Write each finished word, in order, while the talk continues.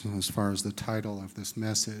As far as the title of this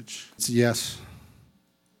message, it's yes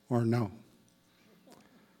or no.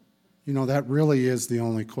 You know, that really is the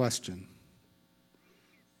only question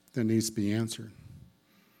that needs to be answered.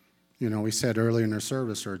 You know, we said earlier in our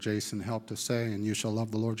service, or Jason helped us say, and you shall love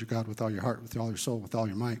the Lord your God with all your heart, with all your soul, with all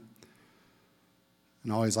your might.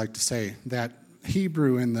 And I always like to say that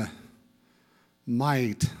Hebrew in the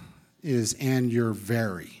might is and you're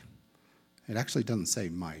very. It actually doesn't say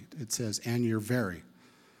might. It says and you're very.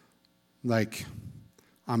 Like,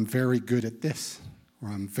 I'm very good at this, or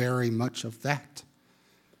I'm very much of that.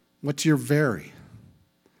 What's your very?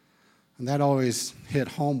 And that always hit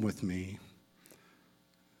home with me,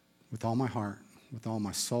 with all my heart, with all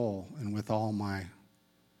my soul, and with all my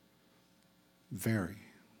very,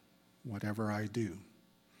 whatever I do.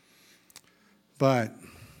 But,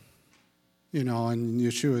 you know, and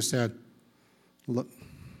Yeshua said, love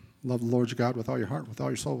the Lord your God with all your heart, with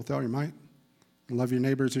all your soul, with all your might. And love your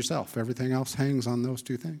neighbor as yourself. Everything else hangs on those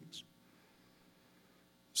two things.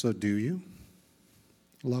 So do you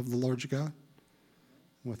love the Lord your God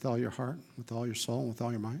with all your heart, with all your soul, with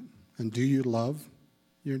all your might? And do you love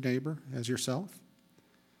your neighbor as yourself?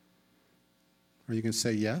 Are you going to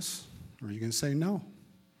say yes, or are you going to say no?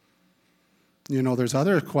 You know, there's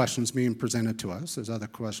other questions being presented to us. There's other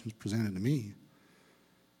questions presented to me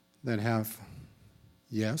that have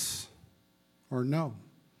yes or no.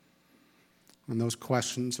 And those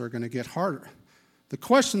questions are going to get harder. The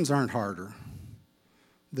questions aren't harder.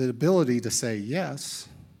 The ability to say yes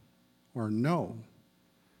or no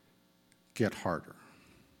get harder.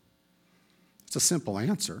 It's a simple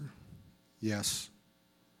answer, yes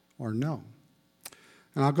or no.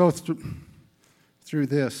 And I'll go through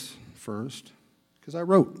this first, because I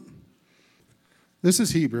wrote. This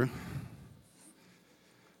is Hebrew,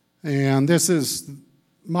 and this is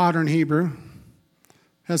modern Hebrew.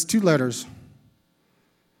 Has two letters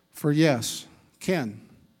for yes, ken,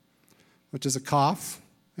 which is a kaf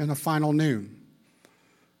and a final noon,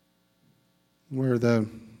 where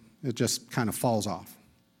it just kind of falls off.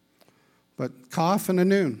 But kaf and a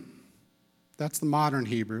noon, that's the modern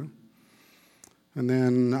Hebrew. And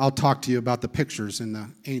then I'll talk to you about the pictures in the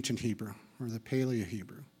ancient Hebrew, or the Paleo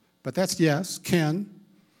Hebrew. But that's yes, ken,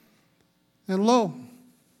 and lo,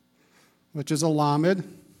 which is a lamed,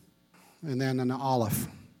 and then an aleph.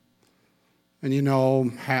 And you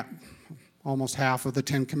know, almost half of the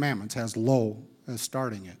Ten Commandments has lo as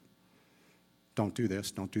starting it. Don't do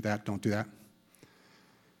this, don't do that, don't do that.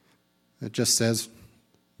 It just says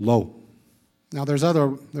lo. Now there's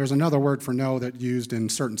another word for no that used in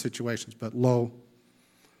certain situations, but lo.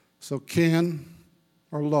 So ken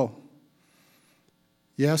or lo.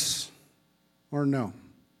 Yes or no.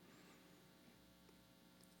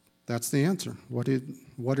 That's the answer. What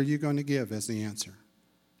are you going to give as the answer?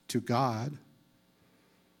 To God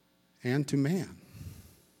and to man.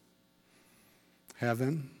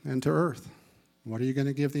 Heaven and to earth. What are you going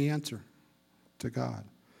to give the answer? To God.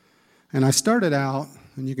 And I started out,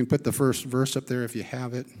 and you can put the first verse up there if you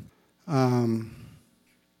have it. And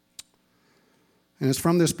it's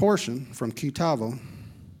from this portion, from Kitavo,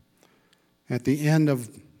 at the end of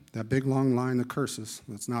that big long line of curses.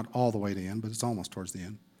 It's not all the way to the end, but it's almost towards the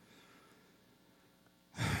end.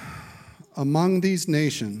 Among these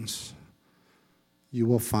nations, you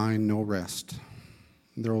will find no rest.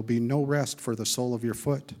 There will be no rest for the sole of your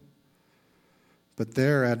foot. But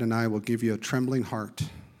there Adonai will give you a trembling heart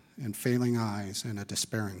and failing eyes and a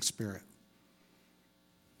despairing spirit.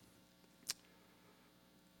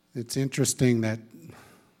 It's interesting that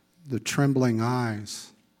the trembling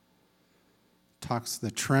eyes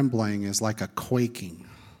the trembling is like a quaking,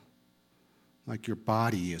 like your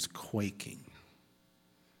body is quaking.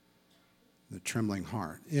 The trembling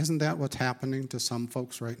heart. Isn't that what's happening to some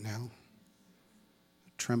folks right now?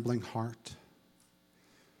 A trembling heart,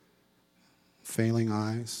 failing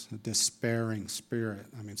eyes, a despairing spirit.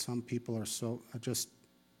 I mean, some people are just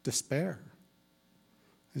despair.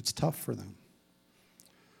 It's tough for them.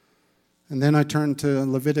 And then I turned to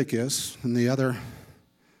Leviticus and the other,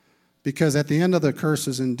 because at the end of the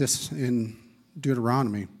curses in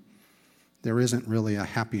Deuteronomy, there isn't really a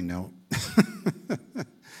happy note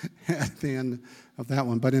at the end of that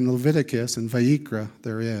one. But in Leviticus and Vayikra,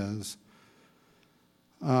 there is.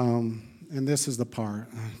 And this is the part,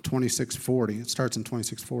 26:40. It starts in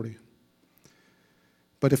 26:40.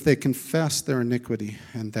 But if they confess their iniquity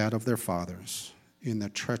and that of their fathers in the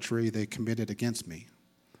treachery they committed against me,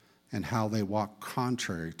 and how they walk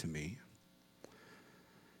contrary to me,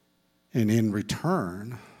 and in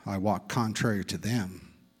return I walked contrary to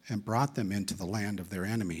them and brought them into the land of their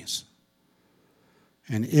enemies.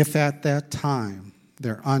 And if at that time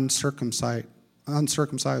their uncircumcised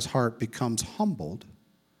uncircumcised heart becomes humbled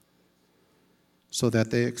so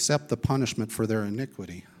that they accept the punishment for their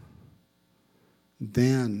iniquity,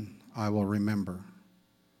 then I will remember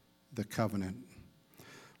the covenant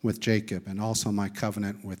with Jacob, and also my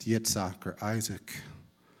covenant with Yitzhak or Isaac,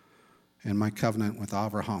 and my covenant with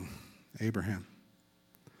Abraham,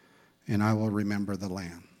 and I will remember the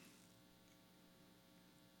land.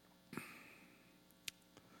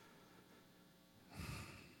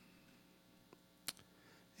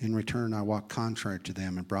 In return, I walked contrary to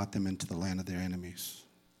them and brought them into the land of their enemies,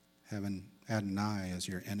 having Adonai as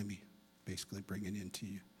your enemy, basically bringing it into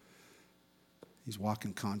you. He's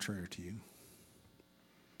walking contrary to you.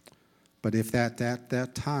 But if at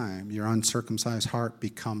that time your uncircumcised heart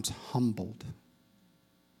becomes humbled,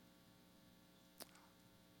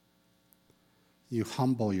 you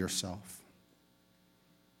humble yourself,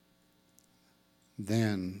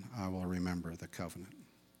 then I will remember the covenant.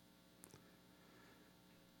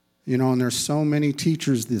 You know, and there's so many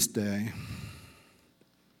teachers this day.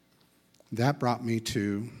 That brought me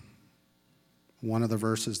to one of the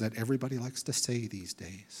verses that everybody likes to say these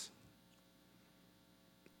days.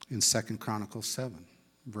 In 2 Chronicles 7,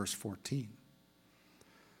 verse 14.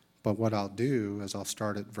 But what I'll do is I'll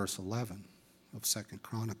start at verse 11 of 2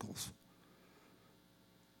 Chronicles.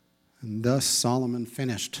 And thus Solomon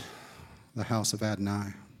finished the house of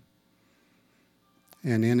Adonai,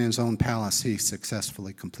 and in his own palace he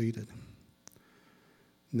successfully completed.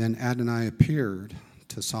 Then Adonai appeared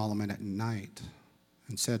to Solomon at night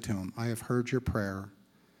and said to him, I have heard your prayer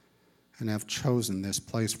and have chosen this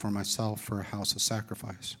place for myself for a house of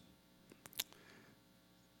sacrifice.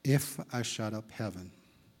 If I shut up heaven,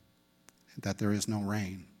 that there is no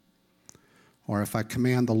rain, or if I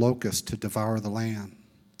command the locust to devour the land,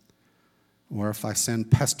 or if I send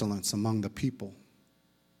pestilence among the people,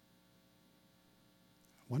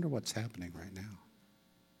 I wonder what's happening right now.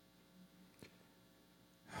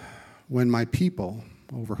 When my people,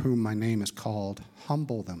 over whom my name is called,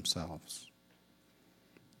 humble themselves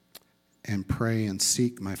and pray and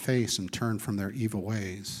seek my face and turn from their evil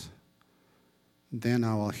ways, then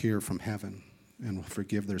I will hear from heaven and will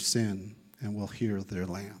forgive their sin and will heal their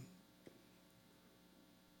land.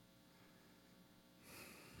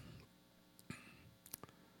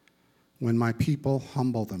 When my people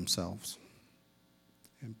humble themselves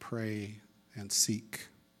and pray and seek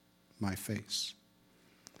my face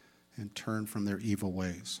and turn from their evil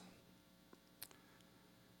ways.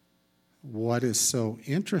 What is so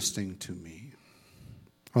interesting to me,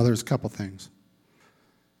 well, there's a couple things.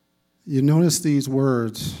 You notice these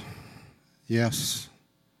words, yes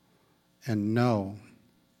and no.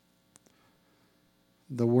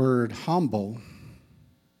 The word humble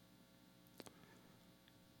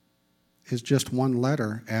is just one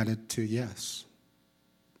letter added to yes,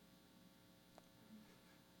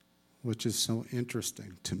 which is so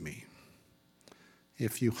interesting to me.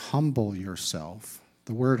 If you humble yourself,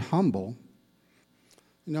 the word humble,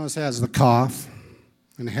 you notice it has the kaf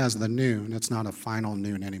and it has the noon. It's not a final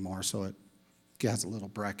noon anymore, so it has a little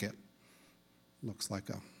bracket. Looks like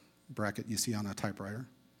a bracket you see on a typewriter.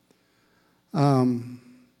 And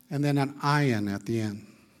then an ayin at the end.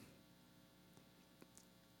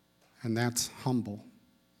 And that's humble.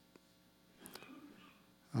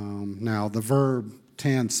 Now, the verb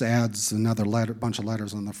tense adds another bunch of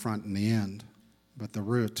letters on the front and the end, but the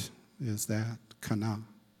root is that, kana.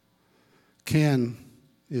 Ken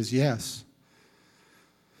is yes,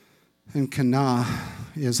 and kana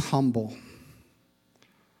is humble.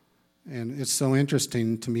 And it's so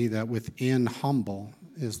interesting to me that within humble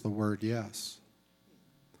is the word yes.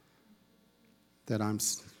 That I'm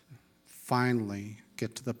finally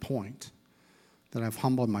get to the point that I've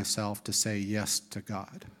humbled myself to say yes to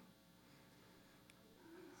God.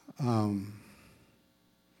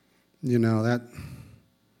 You know, that,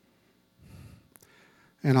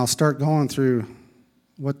 and I'll start going through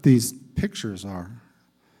what these pictures are.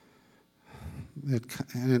 It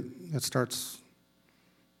starts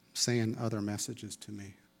saying other messages to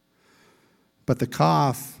me. But the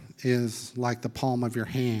kaf is like the palm of your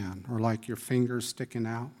hand, or like your fingers sticking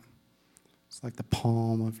out. It's like the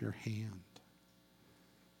palm of your hand.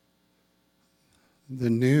 The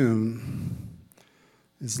noon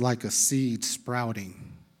is like a seed sprouting,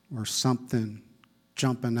 or something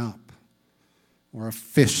jumping up, or a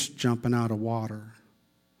fish jumping out of water.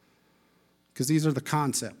 Because these are the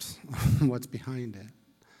concepts, what's behind it.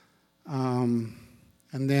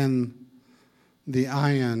 And then the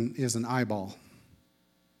ayin is an eyeball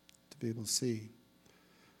to be able to see.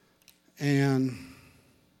 And,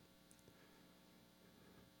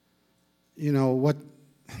 you know,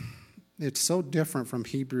 it's so different from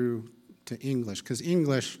Hebrew to English, because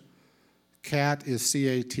English, cat is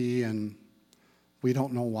C-A-T, and we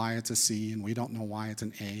don't know why it's a C, and we don't know why it's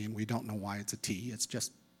an A, and we don't know why it's a T. It's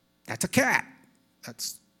just, that's a cat.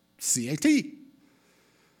 That's C-A-T.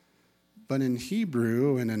 But in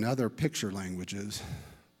Hebrew and in other picture languages,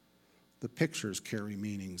 the pictures carry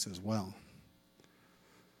meanings as well.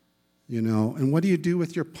 You know, and what do you do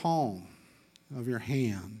with your palm of your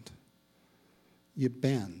hand? You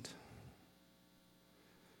bend.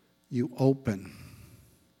 You open.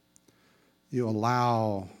 You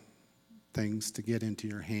allow things to get into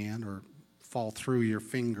your hand or fall through your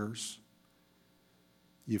fingers.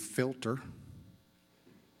 You filter.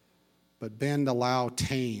 But bend, allow,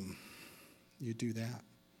 tame. You do that.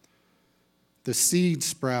 The seed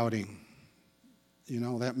sprouting, you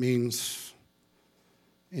know, that means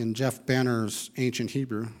in Jeff Benner's Ancient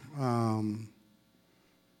Hebrew,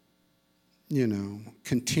 you know,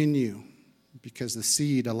 continue, because the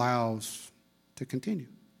seed allows to continue.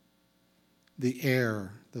 The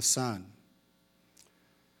air, the sun.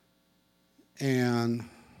 And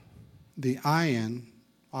the ayin,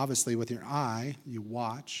 obviously with your eye, you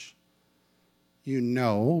watch, you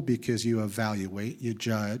know, because you evaluate, you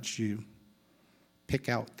judge, you pick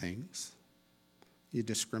out things, you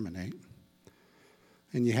discriminate,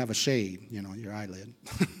 and you have a shade, you know, your eyelid.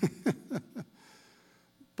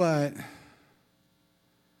 But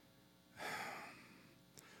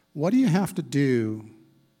what do you have to do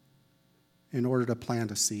in order to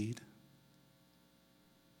plant a seed?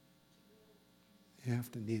 You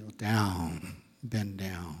have to kneel down, bend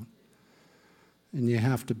down, and you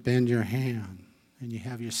have to bend your hand, and you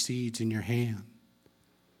have your seeds in your hand.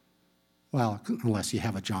 Well, unless you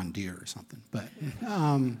have a John Deere or something, but,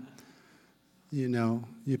 you know,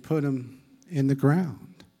 you put them in the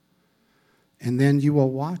ground, and then you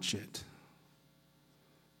will watch it.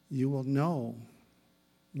 You will know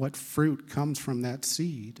what fruit comes from that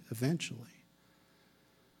seed eventually.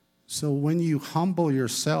 So when you humble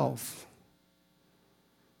yourself,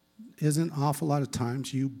 isn't an awful lot of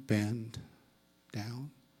times you bend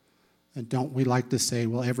down? And don't we like to say,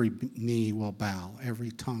 well, every knee will bow,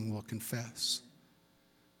 every tongue will confess?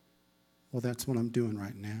 Well, that's what I'm doing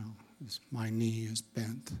right now. Is my knee is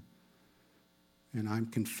bent. And I'm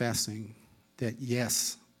confessing that,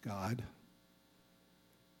 yes, God,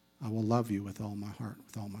 I will love you with all my heart,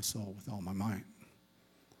 with all my soul, with all my might.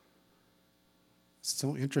 It's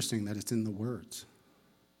so interesting that it's in the words.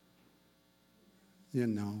 You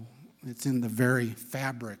know, it's in the very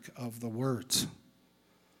fabric of the words.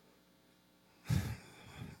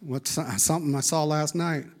 What's something I saw last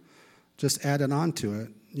night, just added on to it.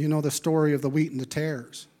 You know the story of the wheat and the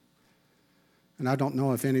tares. And I don't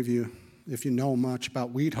know if any of you, if you know much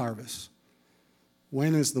about wheat harvest.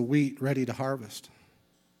 When is the wheat ready to harvest?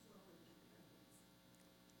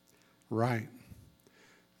 Right.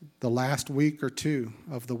 The last week or two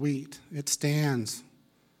of the wheat, it stands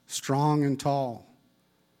strong and tall,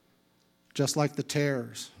 just like the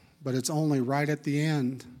tares, but it's only right at the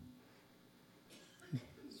end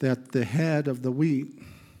that the head of the wheat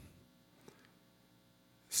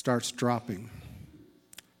starts dropping.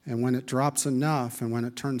 And when it drops enough and when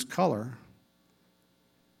it turns color,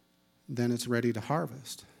 then it's ready to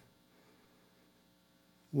harvest.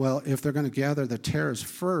 Well, if they're going to gather the tares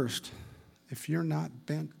first, if you're not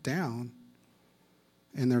bent down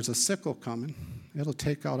and there's a sickle coming, it'll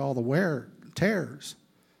take out all the tares.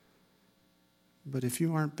 But if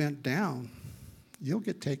you aren't bent down, you'll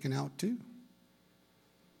get taken out too.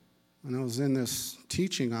 And I was in this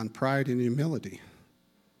teaching on pride and humility.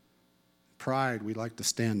 Pride, we like to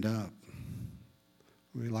stand up.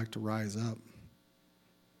 We like to rise up.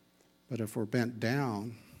 But if we're bent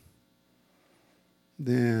down,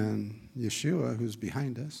 then Yeshua, who's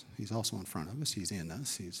behind us, he's also in front of us, he's in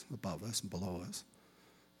us, he's above us and below us.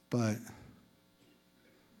 But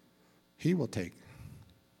he will take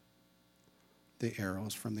the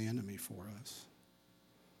arrows from the enemy for us.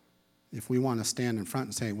 If we want to stand in front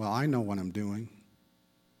and say, well, I know what I'm doing,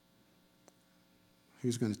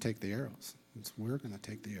 who's going to take the arrows? We're going to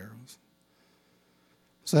take the arrows.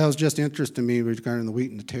 So that was just interesting to me regarding the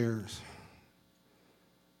wheat and the tares.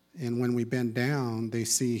 And when we bend down, they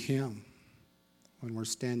see him. When we're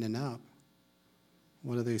standing up,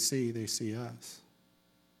 what do they see? They see us.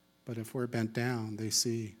 But if we're bent down, they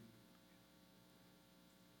see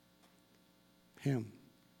him.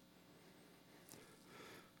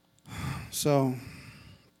 So,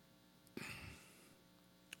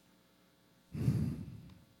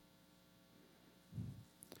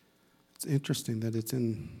 it's interesting that it's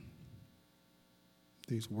in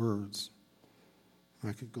these words.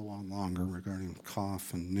 I could go on longer regarding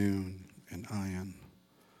Kaf and Noon and Ayin.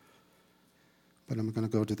 But I'm going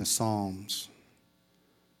to go to the Psalms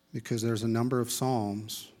because there's a number of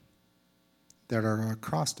Psalms that are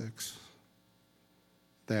acrostics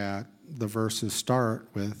that the verses start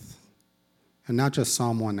with, and not just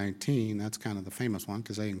Psalm 119, that's kind of the famous one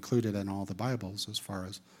because they include it in all the Bibles as far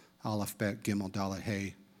as Aleph, Bet, Gimel, Dalet,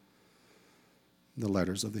 Hey, the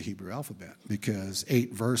letters of the Hebrew alphabet, because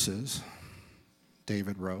 8 verses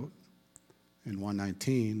David wrote. In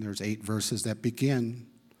 119, there's 8 verses that begin,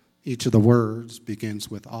 each of the words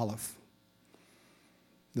begins with Aleph.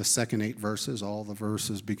 The second 8 verses, all the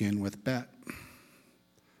verses begin with Bet.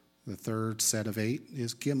 The third set of 8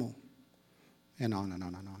 is Gimel, and on and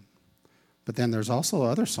on and on. But then there's also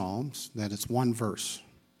other psalms that it's 1 verse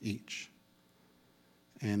each.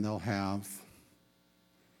 And they'll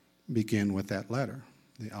begin with that letter,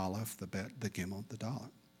 the Aleph, the Bet, the Gimel, the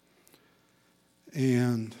Dalet.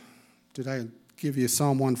 And did I give you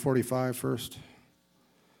Psalm 145 first?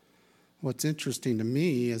 What's interesting to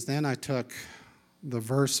me is then I took the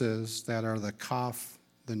verses that are the Kaf,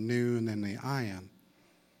 the Nun, and the Ayin,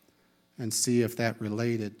 and see if that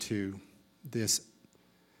related to this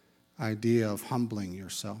idea of humbling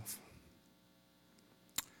yourself.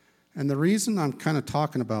 And the reason I'm kind of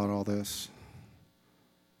talking about all this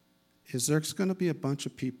is there's going to be a bunch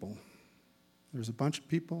of people. There's a bunch of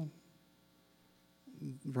people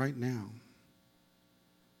right now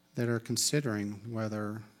that are considering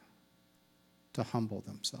whether to humble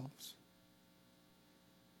themselves.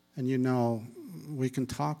 And you know, we can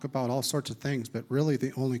talk about all sorts of things, but really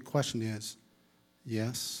the only question is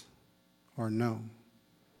yes or no.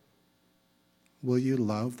 Will you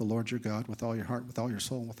love the Lord your God with all your heart, with all your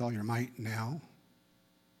soul, with all your might now?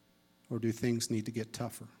 Or do things need to get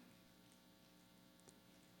tougher?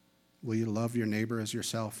 Will you love your neighbor as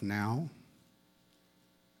yourself now?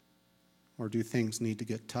 Or do things need to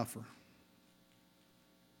get tougher?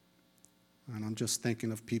 And I'm just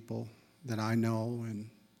thinking of people that I know in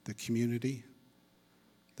the community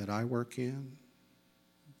that I work in,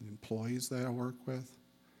 the employees that I work with,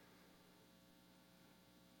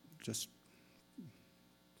 just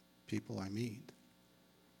people I meet.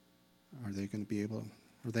 Are they going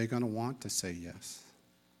to want to say yes?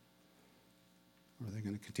 Are they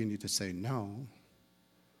going to continue to say no?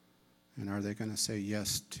 And are they going to say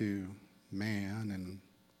yes to man and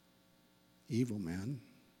evil men?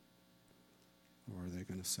 Or are they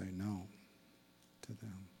going to say no to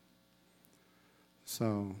them?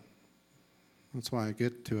 So that's why I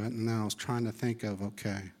get to it. And now I was trying to think of,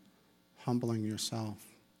 okay, humbling yourself.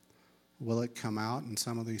 Will it come out in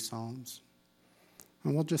some of these Psalms?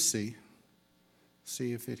 And we'll just see.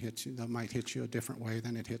 See if it hits you. That might hit you a different way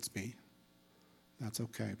than it hits me. That's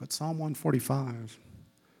okay. But Psalm 145,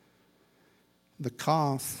 the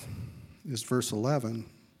Kaf is verse 11.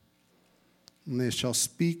 And they shall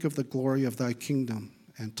speak of the glory of thy kingdom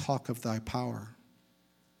and talk of thy power.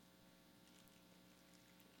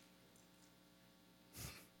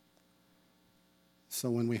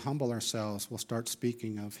 So when we humble ourselves, we'll start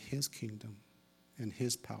speaking of his kingdom and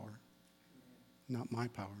his power, not my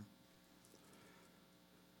power.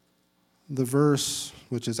 The verse,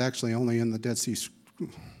 which is actually only in the Dead Sea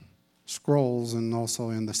Scrolls and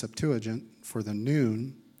also in the Septuagint for the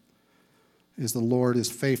Nun, is the Lord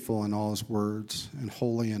is faithful in all his words and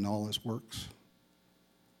holy in all his works.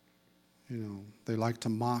 You know, they like to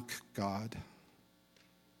mock God,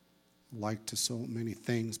 like to so many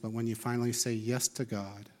things, but when you finally say yes to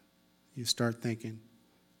God, you start thinking,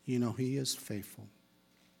 you know, he is faithful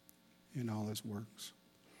in all his works.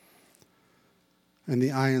 And the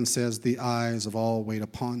Ayin says, the eyes of all wait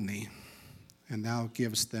upon thee, and thou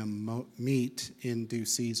givest them meat in due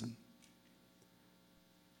season.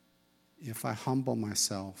 If I humble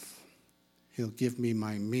myself, he'll give me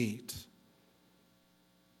my meat,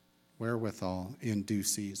 wherewithal, in due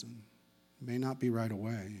season. It may not be right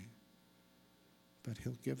away, but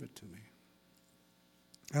he'll give it to me.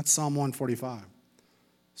 That's Psalm 145.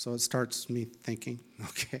 So it starts me thinking,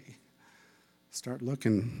 okay, start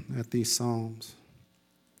looking at these Psalms.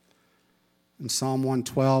 And Psalm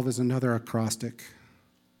 112 is another acrostic.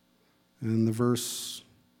 And the verse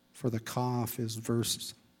for the Kaf is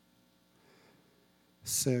verse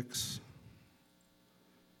 6.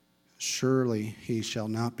 Surely he shall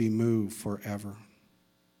not be moved forever.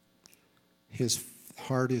 His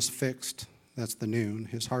heart is fixed. That's the Nun.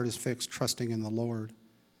 His heart is fixed, trusting in the Lord.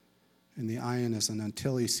 And the Ayin is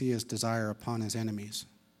until he see his desire upon his enemies.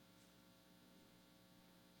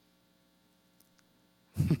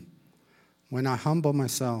 When I humble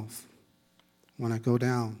myself, when I go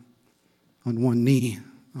down on one knee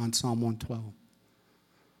on Psalm 112,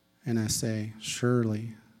 and I say,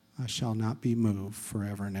 surely I shall not be moved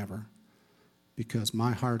forever and ever. because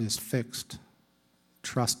my heart is fixed,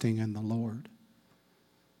 trusting in the Lord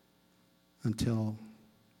until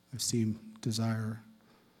I see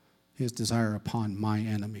his desire upon my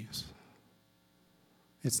enemies.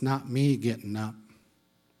 It's not me getting up,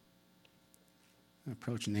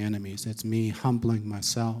 approaching the enemies. It's me humbling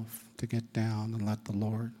myself to get down and let the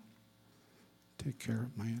Lord take care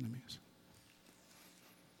of my enemies.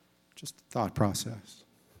 Just a thought process.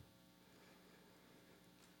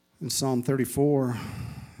 And Psalm 34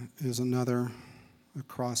 is another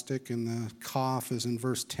acrostic, and the cough is in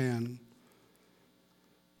verse 10.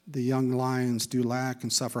 The young lions do lack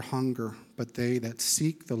and suffer hunger, but they that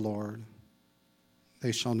seek the Lord,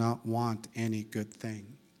 they shall not want any good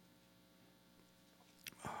thing.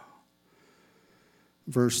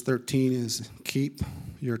 Verse 13 is, keep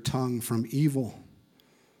your tongue from evil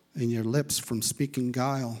and your lips from speaking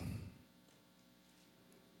guile.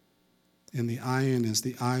 And the iron is,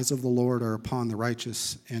 the eyes of the Lord are upon the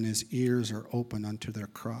righteous, and his ears are open unto their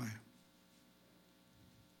cry.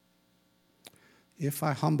 If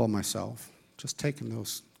I humble myself, just taking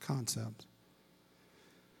those concepts,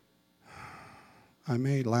 I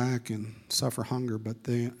may lack and suffer hunger, but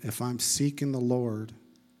if I'm seeking the Lord,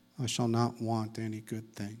 I shall not want any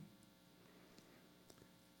good thing.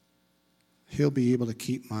 He'll be able to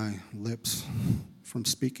keep my lips from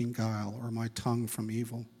speaking guile or my tongue from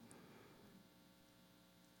evil.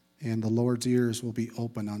 And the Lord's ears will be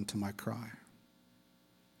open unto my cry.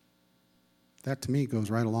 That to me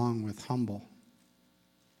goes right along with humble.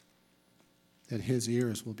 That his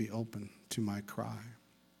ears will be open to my cry.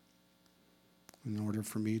 In order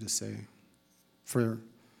for me to say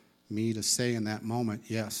in that moment,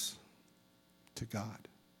 yes to God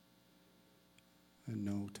and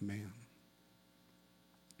no to man.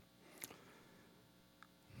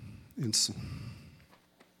 And so,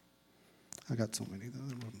 I got so many.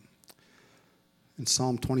 In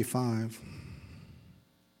Psalm 25,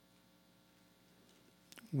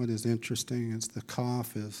 what is interesting is the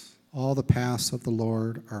cough is, all the paths of the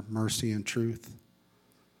Lord are mercy and truth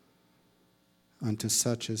unto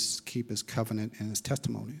such as keep his covenant and his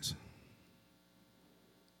testimonies.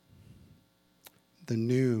 The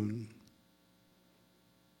noon,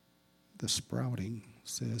 the sprouting,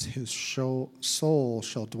 says his soul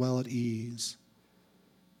shall dwell at ease,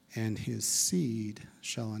 and his seed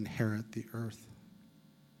shall inherit the earth.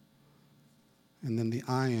 And then the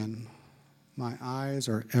iron, my eyes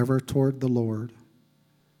are ever toward the Lord,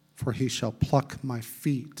 for he shall pluck my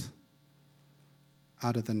feet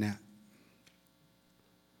out of the net.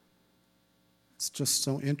 It's just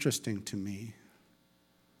so interesting to me.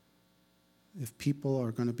 If people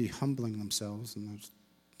are going to be humbling themselves, and there's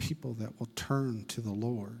people that will turn to the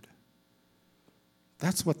Lord,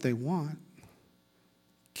 that's what they want.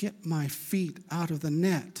 Get my feet out of the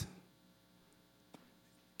net.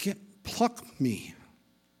 Pluck me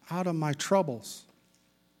out of my troubles.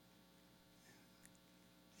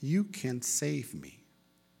 You can save me.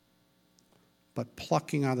 But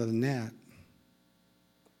plucking out of the net,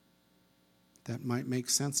 that might make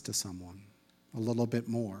sense to someone a little bit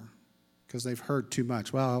more, because they've heard too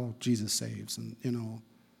much. Well, Jesus saves, and well,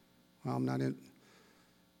 I'm not in.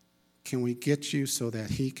 Can we get you so that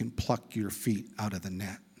he can pluck your feet out of the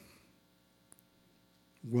net?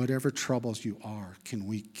 Whatever troubles you are, can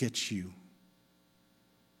we get you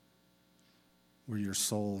where your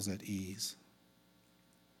soul's at ease?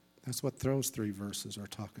 That's what those three verses are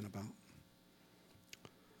talking about.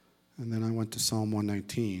 And then I went to Psalm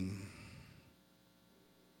 119.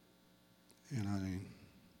 And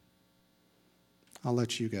I'll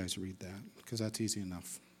let you guys read that, because that's easy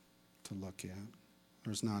enough to look at.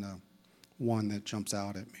 There's not one that jumps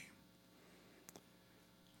out at me.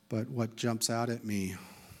 But what jumps out at me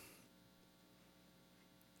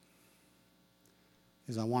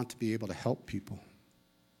is I want to be able to help people.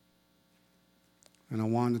 And I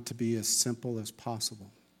want it to be as simple as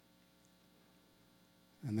possible.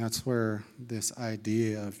 And that's where this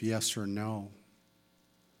idea of yes or no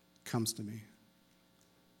comes to me.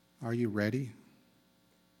 Are you ready?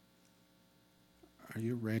 Are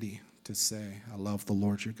you ready to say, I love the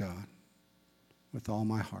Lord your God with all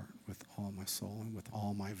my heart, with all my soul, and with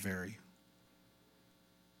all my very?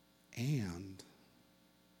 And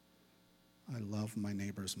I love my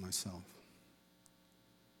neighbors myself.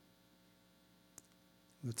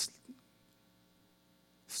 Let's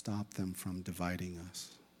stop them from dividing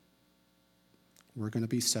us. We're going to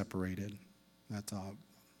be separated. That's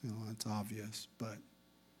obvious, but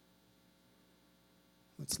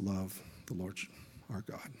let's love the Lord our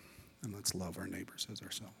God, and let's love our neighbors as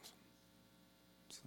ourselves.